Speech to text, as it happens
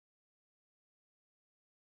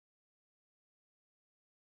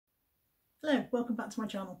Hello, welcome back to my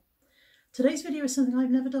channel. Today's video is something I've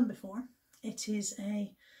never done before. It is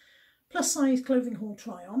a plus size clothing haul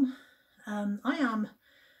try on. I am a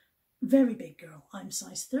very big girl. I'm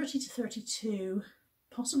size 30 to 32,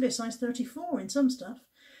 possibly a size 34 in some stuff,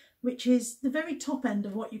 which is the very top end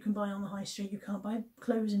of what you can buy on the high street. You can't buy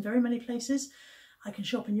clothes in very many places. I can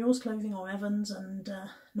shop in Yours Clothing or Evans and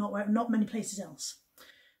not many places else.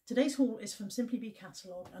 Today's haul is from Simply Be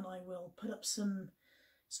catalogue, and I will put up some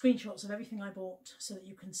screenshots of everything I bought so that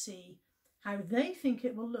you can see how they think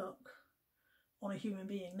it will look on a human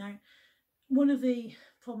being. Now, one of the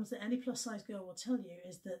problems that any plus size girl will tell you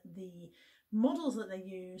is that the models that they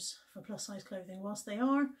use for plus size clothing, whilst they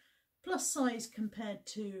are plus size compared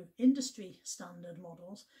to industry standard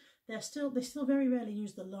models, they still very rarely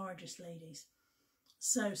use the largest ladies.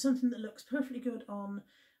 So something that looks perfectly good on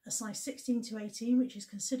a size 16 to 18, which is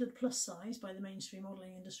considered plus size by the mainstream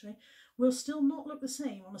modelling industry, will still not look the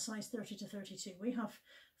same on a size 30 to 32. We have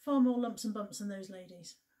far more lumps and bumps than those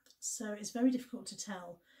ladies. So it's very difficult to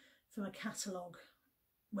tell from a catalogue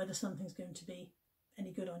whether something's going to be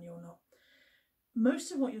any good on you or not.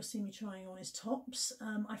 Most of what you'll see me trying on is tops.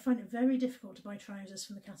 I find it very difficult to buy trousers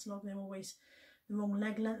from the catalogue. They're always the wrong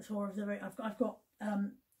leg length, or if they're I've got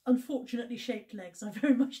unfortunately shaped legs. I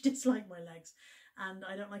very much dislike my legs, and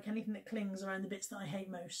I don't like anything that clings around the bits that I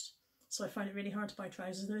hate most. So I find it really hard to buy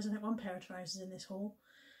trousers. There isn't one pair of trousers in this haul,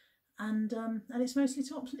 and it's mostly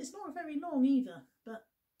tops, and it's not very long either. But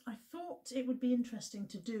I thought it would be interesting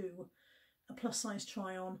to do a plus size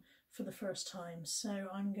try on for the first time. So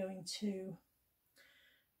I'm going to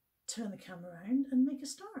turn the camera around and make a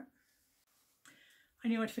start. I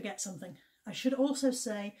knew I'd forget something. I should also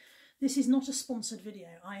say this is not a sponsored video.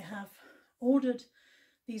 I have ordered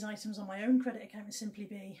these items on my own credit account with Simply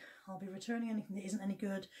Be. I'll be returning anything that isn't any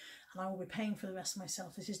good, and I will be paying for the rest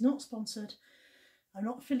myself. This is not sponsored. I'm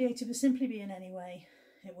not affiliated with Simply Be in any way.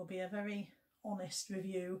 It will be a very honest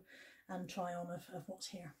review and try on of what's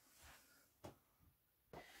here.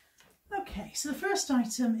 Okay, so the first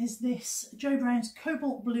item is this Jo Browns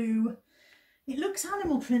Cobalt Blue. It looks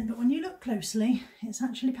animal print, but when you look closely, it's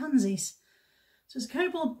actually pansies. So it's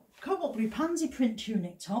a cobalt blue pansy print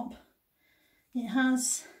tunic top. It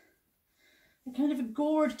has a kind of a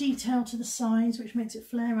gored detail to the sides, which makes it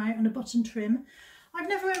flare out, and a button trim. I've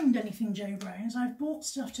never owned anything Jo Browns. I've bought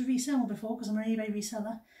stuff to resell before because I'm an eBay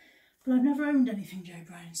reseller, but I've never owned anything Jo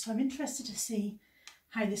Browns. So I'm interested to see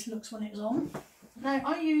how this looks when it's on. Now,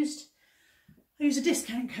 I used a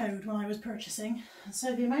discount code when I was purchasing,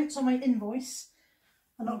 so the amounts on my invoice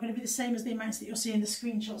are not going to be the same as the amounts that you'll see in the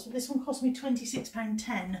screenshots, but this one cost me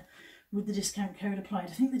 £26.10 with the discount code applied.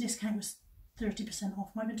 I think the discount was 30% off,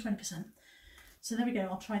 might have been 20%. So there we go,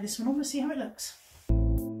 I'll try this one on, we'll see how it looks.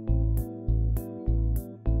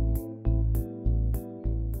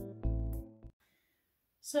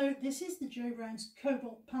 So this is the Jo Browns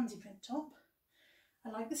Cobalt Pansy Print top. I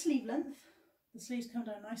like the sleeve length. The sleeves come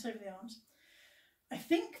down nice over the arms. I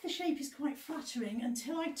think the shape is quite flattering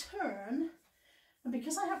until I turn, and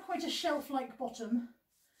because I have quite a shelf-like bottom,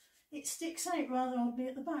 it sticks out rather oddly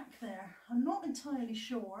at the back there. I'm not entirely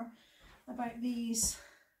sure about these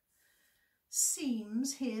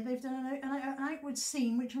seams here. They've done an outward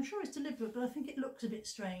seam, which I'm sure is deliberate, but I think it looks a bit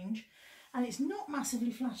strange. And it's not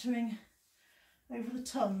massively flattering over the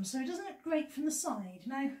tum, so it doesn't look great from the side.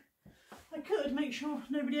 Now, I could make sure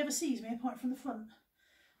nobody ever sees me apart from the front.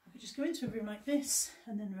 I could just go into a room like this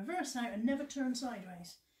and then reverse out and never turn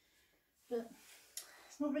sideways. But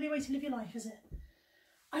it's not really a way to live your life, is it?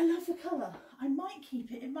 I love the colour. I might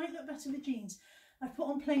keep it. It might look better with jeans. I've put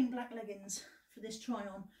on plain black leggings for this try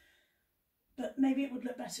on, but maybe it would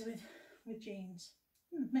look better with jeans.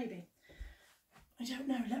 Maybe. I don't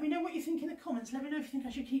know. Let me know what you think in the comments. Let me know if you think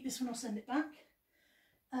I should keep this one or send it back.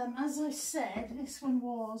 As I said, this one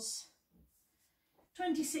was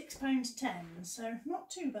 £26.10, so not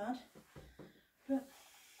too bad, but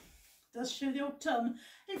it does show the odd tum.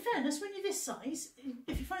 In fairness, when you're this size,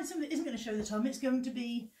 if you find something that isn't going to show the tum, it's going to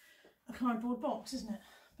be a cardboard box, isn't it?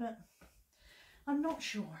 But I'm not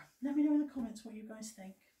sure. Let me know in the comments what you guys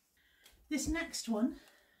think. This next one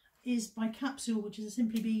is by Capsule, which is a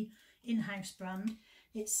Simply Be in-house brand.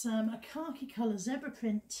 It's a khaki colour zebra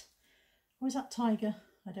print, or is that tiger?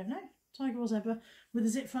 I don't know. Tiger or zebra with a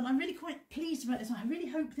zip front. I'm really quite pleased about this. I really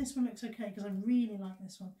hope this one looks okay because I really like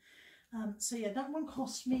this one. So yeah, that one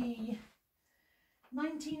cost me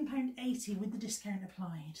 £19.80 with the discount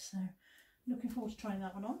applied. So looking forward to trying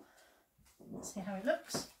that one on. Let's see how it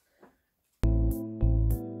looks.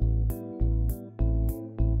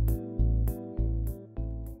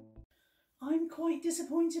 I'm quite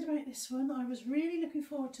disappointed about this one. I was really looking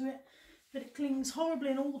forward to it but it clings horribly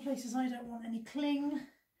in all the places I don't want any cling.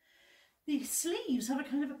 The sleeves have a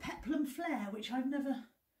kind of a peplum flare, which I've never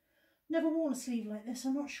worn a sleeve like this.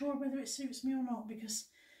 I'm not sure whether it suits me or not, because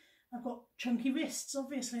I've got chunky wrists,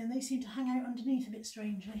 obviously, and they seem to hang out underneath a bit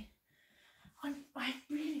strangely. I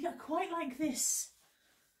really quite like this,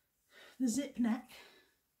 the zip neck.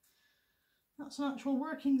 That's an actual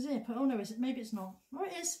working zip. Oh no, is it? Maybe it's not. Oh,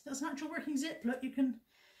 it is. That's an actual working zip. Look, you can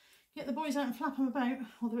get the boys out and flap them about,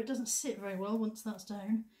 although it doesn't sit very well once that's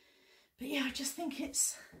down. But yeah, I just think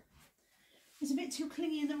it's a bit too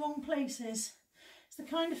clingy in the wrong places. It's the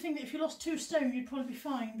kind of thing that if you lost 2 stone, you'd probably be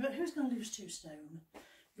fine, but who's going to lose 2 stone,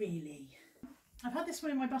 really? I've had this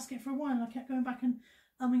one in my basket for a while and I kept going back and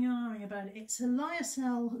umming and ahhing about it. It's a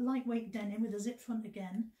Lyocell lightweight denim with a zip front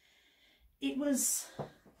again. It was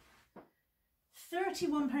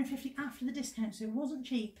 £31.50 after the discount, so it wasn't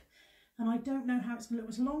cheap, and I don't know how it's going to look. It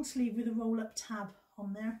was a long sleeve with a roll-up tab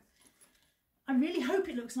on there. I really hope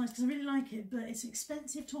it looks nice because I really like it, but it's an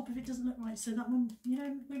expensive top if it doesn't look right, so that one, you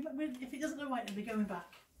know, if it doesn't look right, it'll be going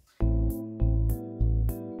back.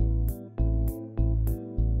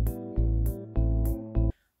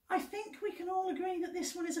 I think we can all agree that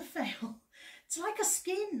this one is a fail. It's like a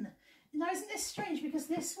skin. Now, isn't this strange, because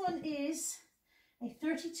this one is a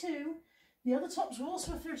 32. The other tops were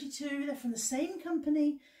also a 32, they're from the same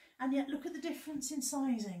company, and yet look at the difference in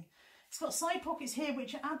sizing. It's got side pockets here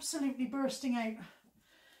which are absolutely bursting out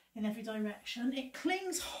in every direction. It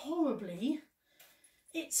clings horribly.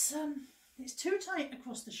 It's too tight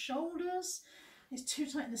across the shoulders. It's too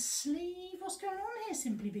tight in the sleeve. What's going on here,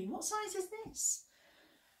 Simply Be? What size is this?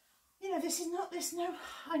 You know, this is not this. No,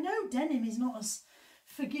 I know denim is not as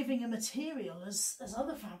forgiving a material as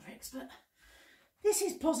other fabrics, but this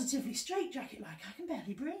is positively straitjacket-like. I can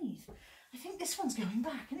barely breathe. I think this one's going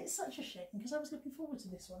back, and it's such a shame because I was looking forward to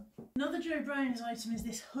this one. Another Jo Browns item is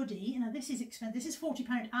this hoodie. Now this is expensive. This is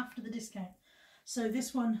 £40 after the discount. So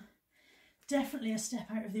this one, definitely a step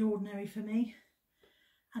out of the ordinary for me.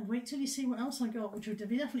 And wait till you see what else I got, which would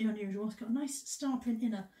be definitely unusual. It's got a nice star print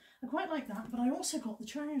inner. I quite like that, but I also got the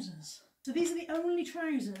trousers. So these are the only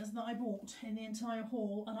trousers that I bought in the entire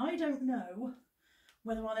haul, and I don't know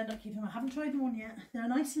whether I'll end up keeping them. I haven't tried them on yet. They're a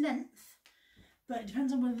nice length, but it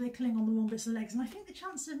depends on whether they cling on the warm bits of the legs. And I think the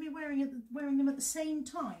chances of me wearing them at the same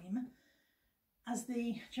time as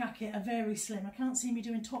the jacket are very slim. I can't see me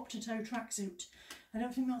doing top to toe tracksuit. I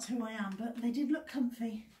don't think that's who I am, but they did look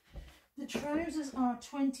comfy. The trousers are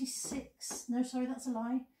 26, no sorry, that's a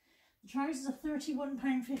lie. The trousers are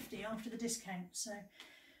 £31.50 after the discount, so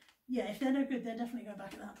yeah, if they're no good, they're definitely going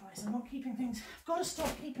back at that price. I'm not keeping things, I've got to stop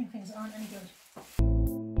keeping things that aren't any good.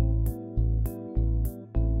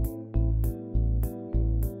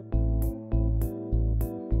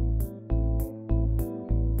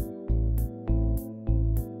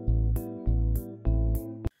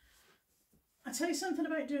 I tell you something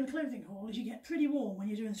about doing a clothing haul is you get pretty warm when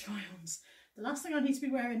you're doing the try-ons. The last thing I need to be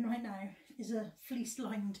wearing right now is a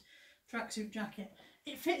fleece-lined tracksuit jacket.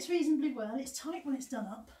 It fits reasonably well, it's tight when it's done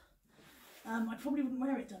up. I probably wouldn't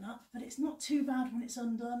wear it done up, but it's not too bad when it's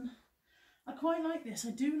undone. I quite like this.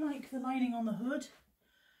 I do like the lining on the hood.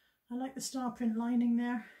 I like the star print lining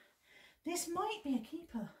there. This might be a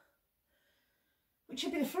keeper, which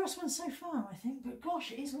should be the first one so far, I think, but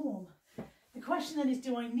gosh, it is warm. The question then is,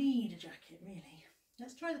 do I need a jacket, really?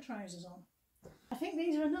 Let's try the trousers on. I think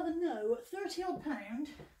these are another no, at £30 odd.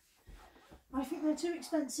 I think they're too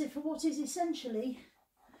expensive for what is essentially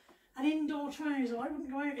an indoor trouser. I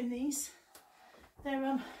wouldn't go out in these.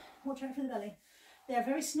 They're, watch out for the belly. They're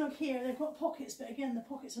very snug here. They've got pockets, but again, the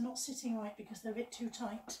pockets are not sitting right because they're a bit too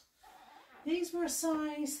tight. These were a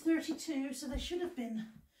size 32, so they should have been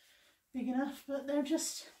big enough, but they're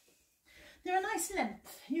a nice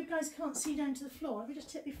length. You guys can't see down to the floor. Let me just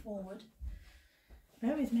tip you forward.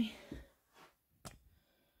 Bear with me.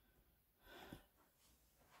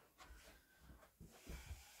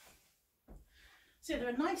 So they're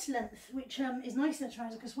a nice length, which is nice in a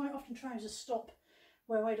trouser because quite often trousers stop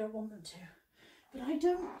where I don't want them to. But I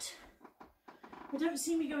don't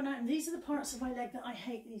see me going out, and these are the parts of my leg that I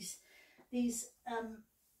hate. These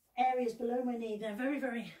areas below my knee, they're very,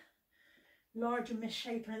 very large and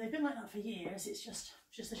misshapen, and they've been like that for years. It's just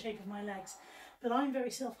the shape of my legs, but I'm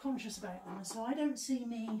very self-conscious about them, so I don't see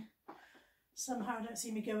me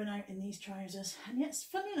going out in these trousers. And yet,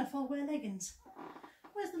 funny enough, I'll wear leggings.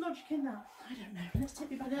 Where's the logic in that? I don't know. Let's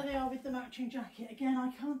take you back. There they are with the matching jacket. Again,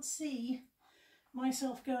 I can't see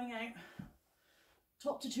myself going out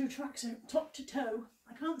top to toe.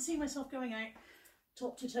 I can't see myself going out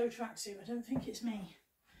top to toe tracksuit. I don't think it's me.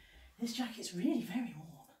 This jacket's really very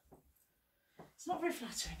warm. It's not very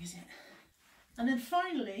flattering, is it? And then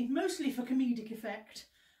finally, mostly for comedic effect,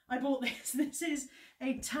 I bought this. This is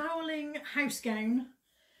a toweling house gown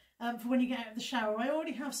for when you get out of the shower. I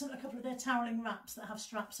already have a couple of their toweling wraps that have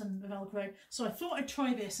straps and Velcro, so I thought I'd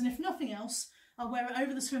try this, and if nothing else, I'll wear it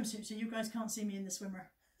over the swimsuit so you guys can't see me in the swimmer.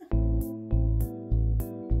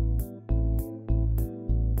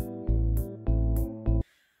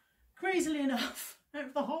 Crazily enough, out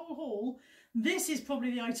of the whole haul, this is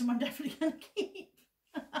probably the item I'm definitely going to keep.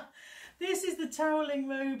 This is the toweling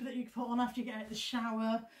robe that you can put on after you get out of the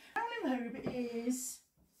shower. Toweling robe is...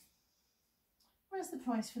 where's the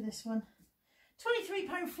price for this one?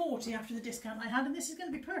 £23.40 after the discount I had, and this is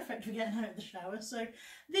going to be perfect for getting out of the shower, so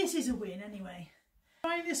this is a win anyway.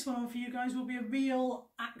 Trying this one on for you guys will be a real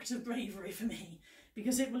act of bravery for me,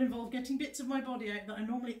 because it will involve getting bits of my body out that I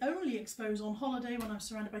normally only expose on holiday when I'm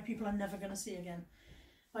surrounded by people I'm never going to see again.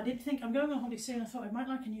 But I did think I'm going on holiday soon. I thought I might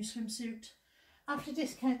like a new swimsuit. After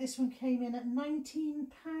discount, this one came in at £19.80,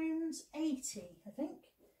 I think.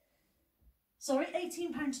 Sorry,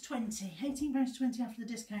 £18.20. £18.20 after the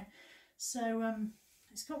discount. So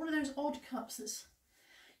it's got one of those odd cups that's,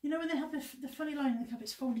 you know when they have the funny line in the cup,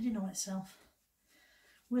 it's folded in on itself.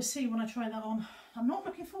 We'll see when I try that on. I'm not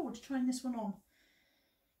looking forward to trying this one on.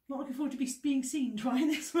 Not looking forward to being seen trying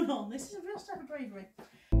this one on. This is a real step of bravery.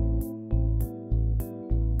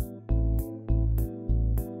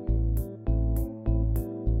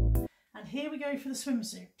 And here we go for the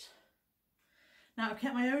swimsuit. Now I've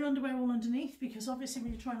kept my own underwear all underneath, because obviously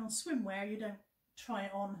when you're trying on swimwear you don't try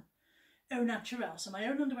it on au naturel. So my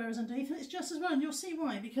own underwear is underneath, and it's just as well, and you'll see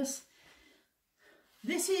why, because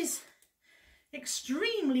this is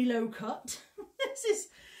extremely low cut. This is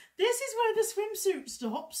where the swimsuit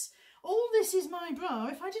stops. All this is my bra.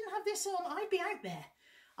 If I didn't have this on, I'd be out there.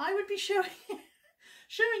 I would be showing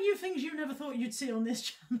you things you never thought you'd see on this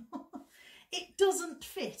channel. It doesn't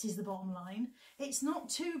fit is the bottom line. It's not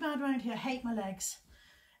too bad around here. I hate my legs.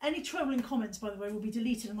 Any trolling comments, by the way, will be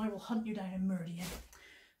deleted and I will hunt you down and murder you.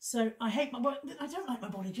 So I hate my body. I don't like my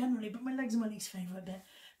body generally, but my legs are my least favourite bit.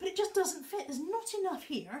 But it just doesn't fit. There's not enough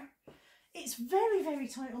here. It's very, very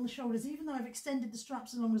tight on the shoulders, even though I've extended the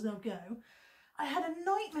straps as long as they'll go. I had a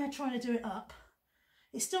nightmare trying to do it up.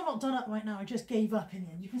 It's still not done up right now. I just gave up in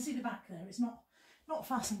the end. You can see the back there. It's not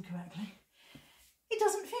fastened correctly. It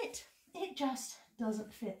doesn't fit. It just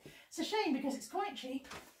doesn't fit. It's a shame because it's quite cheap.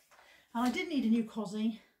 And I did need a new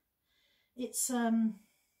cosy. It's,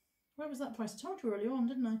 where was that price? I told you earlier on,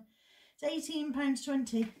 didn't I? It's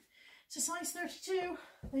 £18.20. It's a size 32.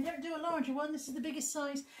 They don't do a larger one. This is the biggest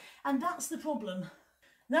size. And that's the problem.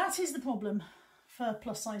 That is the problem for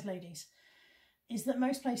plus size ladies, is that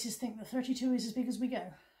most places think that 32 is as big as we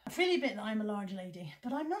go. I feel a bit that I'm a large lady,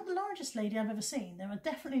 but I'm not the largest lady I've ever seen. There are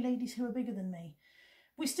definitely ladies who are bigger than me.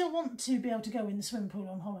 We still want to be able to go in the swimming pool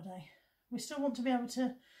on holiday. We still want to be able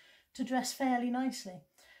to dress fairly nicely.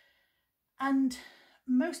 And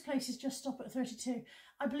most places just stop at 32.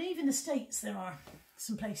 I believe in the States there are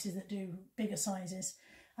some places that do bigger sizes.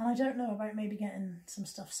 And I don't know about maybe getting some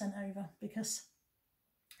stuff sent over, because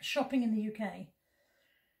shopping in the UK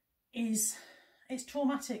it's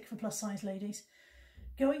traumatic for plus size ladies.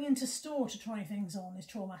 Going into store to try things on is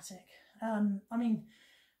traumatic. I mean,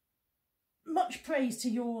 much praise to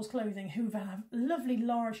Yours Clothing, who have lovely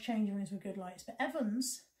large changing rooms with good lights, but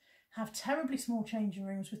Evans have terribly small changing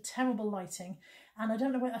rooms with terrible lighting, and I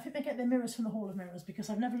don't know where, I think they get their mirrors from the Hall of Mirrors, because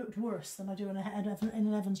I've never looked worse than I do in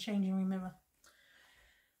an Evans changing room mirror.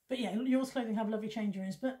 But yeah, Yours Clothing have lovely changing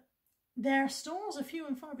rooms, but their stores are few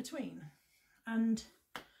and far between, and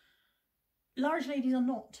large ladies are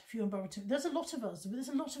not few and far between. There's a lot of us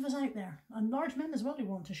out there, and large men as well who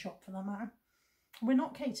want to shop for that matter. We're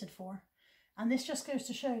not catered for. And this just goes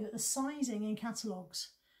to show that the sizing in catalogues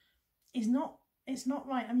is not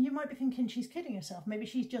right. I mean, you might be thinking she's kidding herself. Maybe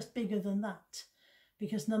she's just bigger than that,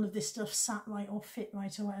 because none of this stuff sat right or fit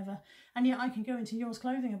right or whatever. And yet I can go into Yours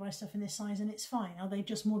Clothing and buy stuff in this size and it's fine. Are they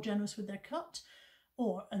just more generous with their cut?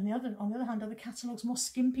 Or on the other hand, are the catalogues more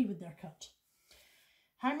skimpy with their cut?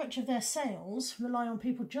 How much of their sales rely on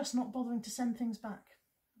people just not bothering to send things back?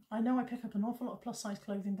 I know I pick up an awful lot of plus size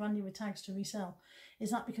clothing brand new with tags to resell.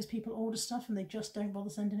 Is that because people order stuff and they just don't bother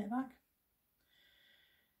sending it back?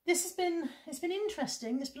 It's been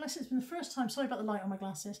interesting. It's been the first time, sorry about the light on my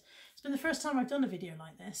glasses. It's been the first time I've done a video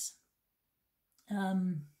like this.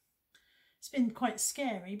 It's been quite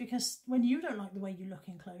scary, because when you don't like the way you look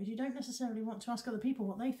in clothes, you don't necessarily want to ask other people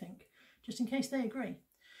what they think, just in case they agree.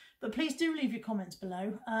 But please do leave your comments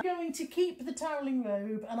below. I'm going to keep the toweling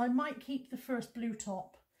robe, and I might keep the first blue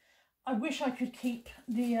top. I wish I could keep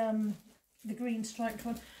the the green striped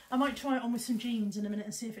one. I might try it on with some jeans in a minute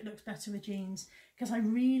and see if it looks better with jeans, because I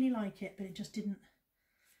really like it, but it just didn't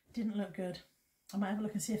look good. I might have a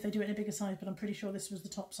look and see if they do it in a bigger size, but I'm pretty sure this was the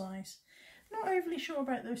top size. Not overly sure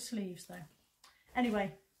about those sleeves though.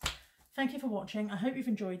 Anyway, thank you for watching. I hope you've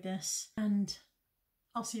enjoyed this, and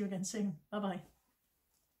I'll see you again soon. Bye bye.